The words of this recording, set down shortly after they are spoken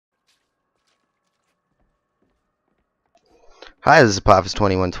Hi, this is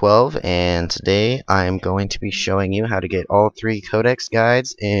Apophis2112, and today I'm going to be showing you how to get all three Codex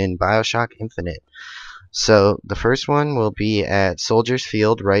guides in Bioshock Infinite. So, the first one will be at Soldier's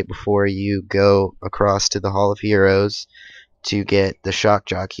Field right before you go across to the Hall of Heroes to get the Shock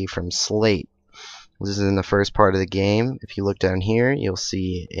Jockey from Slate. This is in the first part of the game. If you look down here, you'll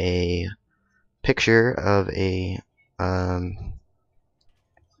see a picture of um,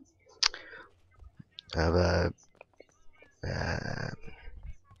 a uh,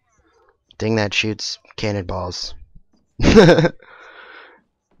 thing that shoots cannonballs. A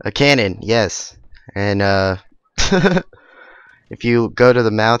cannon, yes. And if you go to the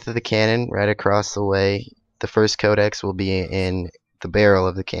mouth of the cannon right across the way, the first codex will be in the barrel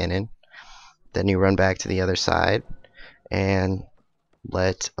of the cannon. Then you run back to the other side and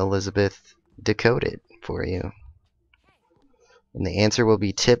let Elizabeth decode it for you. And the answer will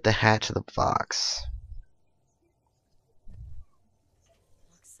be tip the hat to the fox.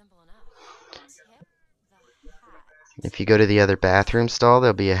 If you go to the other bathroom stall,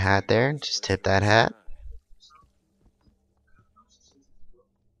 there'll be a hat there. Just tip that hat.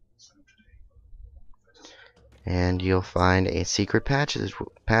 And you'll find a secret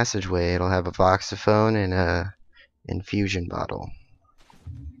passageway. It'll have a voxophone and a infusion bottle.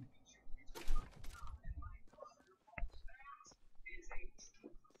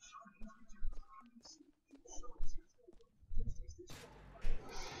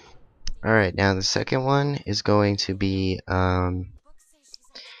 Alright, now the second one is going to be in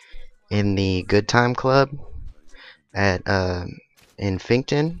the Good Time Club at in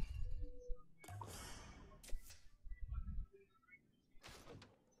Finkton.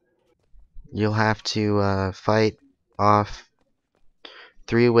 You'll have to fight off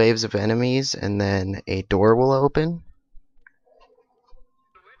 3 waves of enemies, and then a door will open.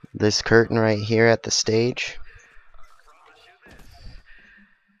 This curtain right here at the stage.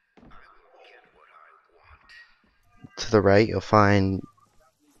 To the right, you'll find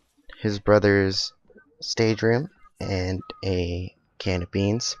his brother's stage room and a can of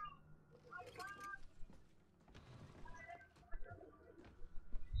beans.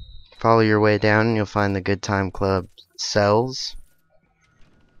 Follow your way down and you'll find the Good Time Club cells.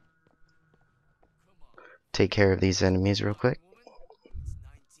 Take care of these enemies real quick.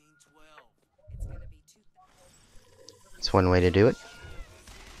 That's one way to do it.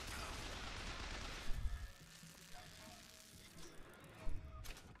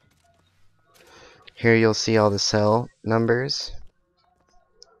 Here you'll see all the cell numbers.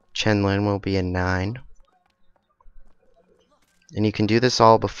 Chenlin will be a 9. And you can do this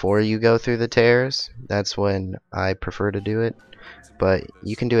all before you go through the tears. That's when I prefer to do it. But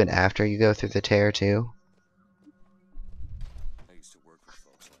you can do it after you go through the tear too.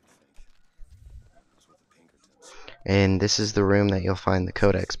 And this is the room that you'll find the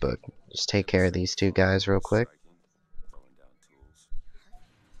Codex book. Just take care of these 2 guys real quick.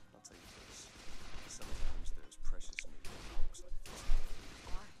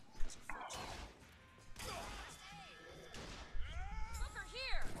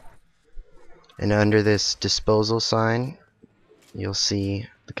 And under this disposal sign, you'll see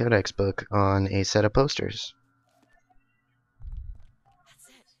the Codex book on a set of posters. That's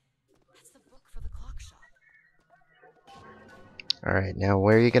it. That's the book for the clock shop. Alright, now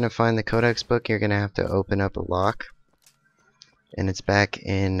where you're going to find the Codex book, you're going to have to open up a lock. And it's back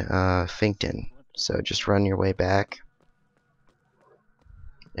in Finkton. So just run your way back.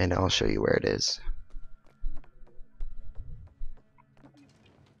 And I'll show you where it is.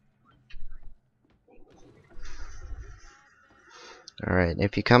 Alright,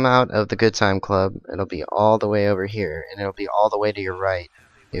 if you come out of the Good Time Club, it'll be all the way over here, and it'll be all the way to your right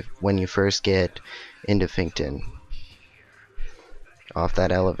when you first get into Finkton. Off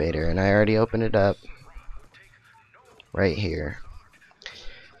that elevator, and I already opened it up right here.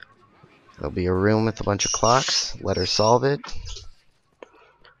 There'll be a room with a bunch of clocks. Let her solve it.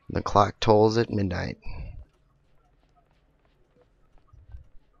 The clock tolls at midnight. Alright,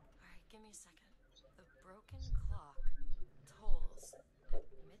 give me a second. The broken clock tolls at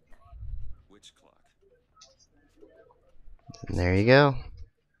midnight. Which clock? And there you go.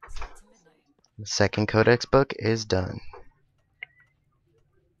 Set to midnight. The second Codex book is done.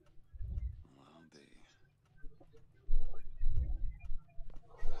 Well, be.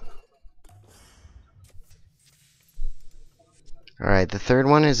 Alright, the third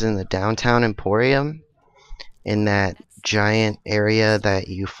one is in the Downtown Emporium. In that giant area that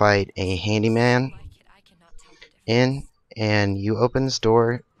you fight a handyman in. And you open this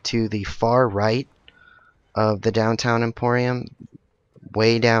door to the far right of the Downtown Emporium,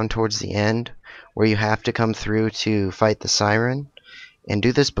 way down towards the end, where you have to come through to fight the siren. And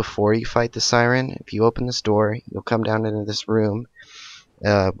do this before you fight the siren. If you open this door, you'll come down into this room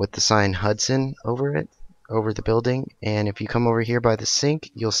with the sign Hudson over it, over the building. And if you come over here by the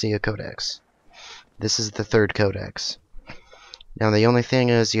sink, you'll see a codex. This is the third codex. Now the only thing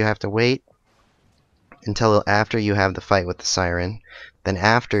is you have to wait until after you have the fight with the siren. Then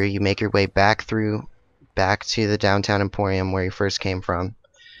after, you make your way back to the downtown Emporium where you first came from.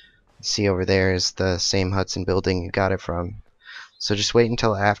 See over there is the same Hudson building you got it from. So just wait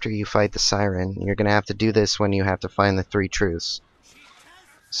until after you fight the siren. You're going to have to do this when you have to find the 3 truths.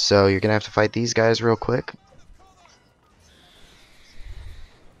 So you're going to have to fight these guys real quick.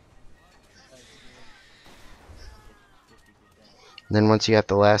 Then once you have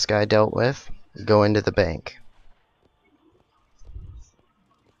the last guy dealt with, go into the bank.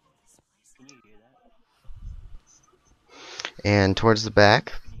 And towards the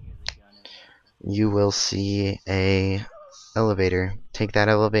back, you will see a elevator. Take that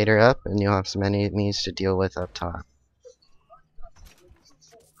elevator up and you'll have some enemies to deal with up top.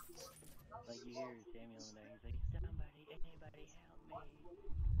 Like you hear Samuel in there, he's like, somebody, anybody help me.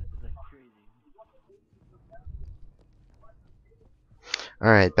 It's like crazy.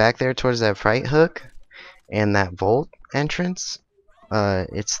 Alright, back there towards that right hook and that vault entrance,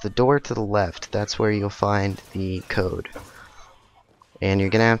 it's the door to the left. That's where you'll find the code. And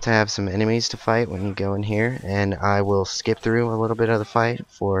you're going to have some enemies to fight when you go in here, and I will skip through a little bit of the fight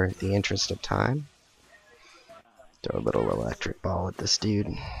for the interest of time. Throw a little electric ball at this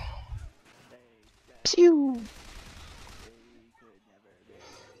dude. Pew!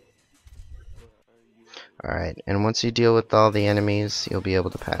 Alright, and once you deal with all the enemies, you'll be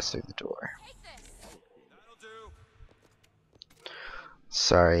able to pass through the door.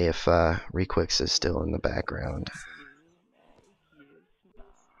 Sorry if Requix is still in the background.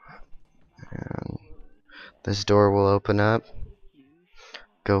 And this door will open up.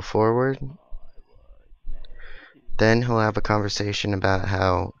 Go forward. Then he'll have a conversation about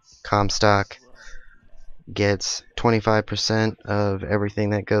how Comstock gets 25% of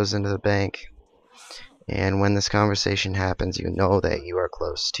everything that goes into the bank. And when this conversation happens, you know that you are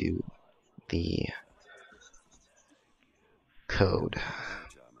close to the code.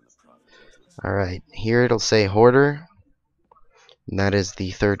 Alright, here it'll say Hoarder. And that is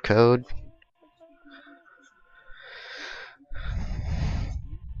the third code.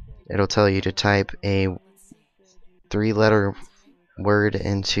 It'll tell you to type a 3-letter word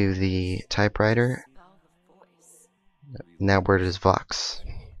into the typewriter. Spell the voice. And that word is Vox.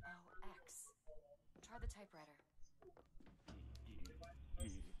 V-O-X. Try the typewriter.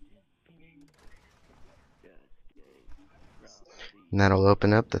 And that'll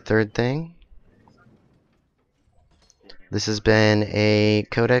open up the third thing. This has been a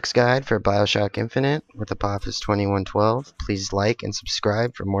Codex guide for Bioshock Infinite with Apophis 2112. Please like and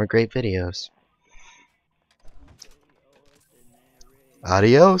subscribe for more great videos.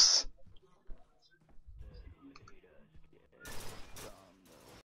 Adios!